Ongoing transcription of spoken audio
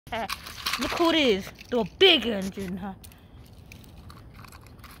Look who it is. The big engine, huh?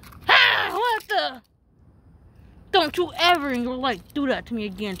 Ah, what the? Don't you ever in your life do that to me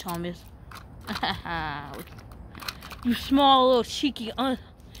again, Thomas. You small little cheeky,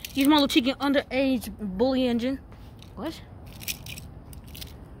 underage bully engine. What?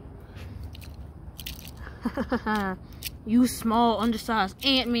 You small, undersized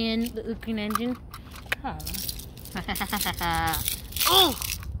Ant-Man looking engine. Oh!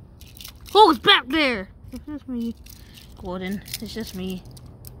 Who's back there? It's just me, Gordon. It's just me.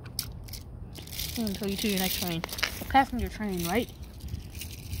 I'm gonna tell you to your next train. A passenger train, right?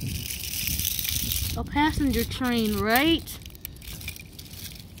 A passenger train, right?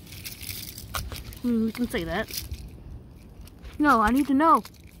 We can say that. No, I need to know.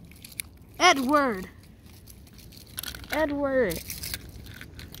 Edward. Edward.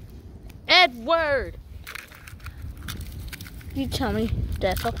 Edward. You tell me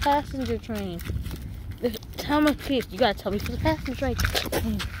that's a passenger train. Tell me, please. You gotta tell me if it's a passenger train.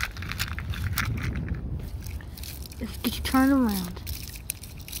 Let's get you turned around.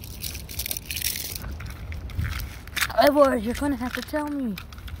 Edward, you're gonna have to tell me.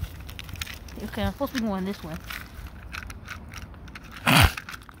 Okay, I'm supposed to be going this way.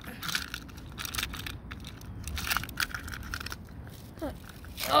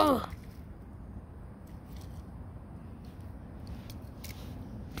 Oh.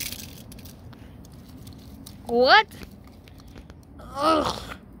 What? Ugh.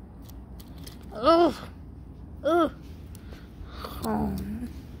 Ugh. Ugh. Oh.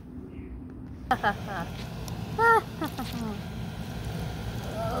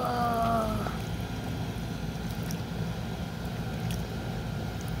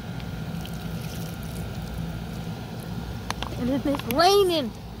 And then it's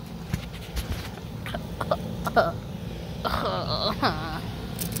raining.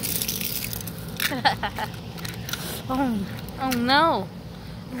 Oh no.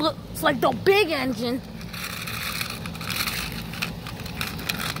 Look, it's like the big engine.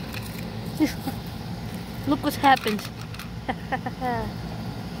 Look what's happened.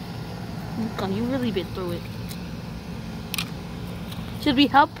 You really been through it. Should we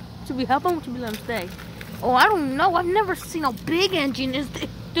help? Should we help him or should we let him stay? Oh, I don't know. I've never seen a big engine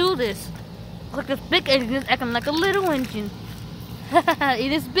do this. Like a big engine is acting like a little engine.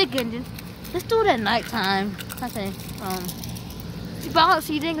 It is big engine. Let's do it at nighttime. Okay.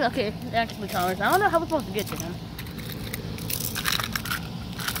 See, you think? Okay, actually, cars. I don't know how we're supposed to get to him.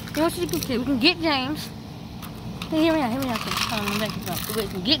 You know what you can do? We can get James. Hey, hear me out. We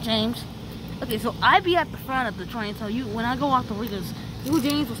can get James. Okay, so I be at the front of the train, so when I go off the wheels, you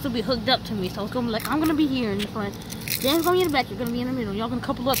James will still be hooked up to me. So it's gonna be like I'm gonna be here in the front. James gonna be in the back. You're gonna be in the middle. Y'all gonna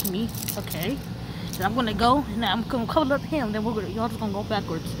couple up to me, okay? Then I'm gonna go, and I'm gonna couple up to him. Then y'all just gonna go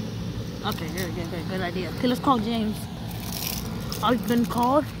backwards. Okay, good idea. Okay, let's call James. I've been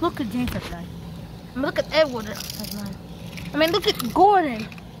called. Look at James that guy. I mean, look at Edward that guy. I mean, look at Gordon.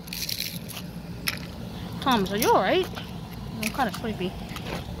 Thomas, are you alright? I'm kind of sleepy.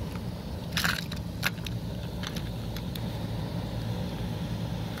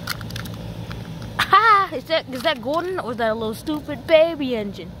 Ha! Is that Gordon or is that a little stupid baby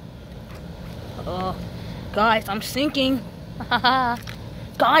engine? Guys, I'm sinking.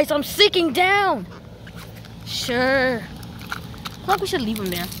 Guys, I'm sinking down. Sure. I think we should leave him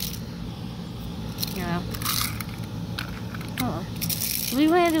there. Yeah. What we're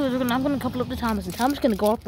gonna do is I'm gonna couple up to Thomas, and Thomas is gonna go up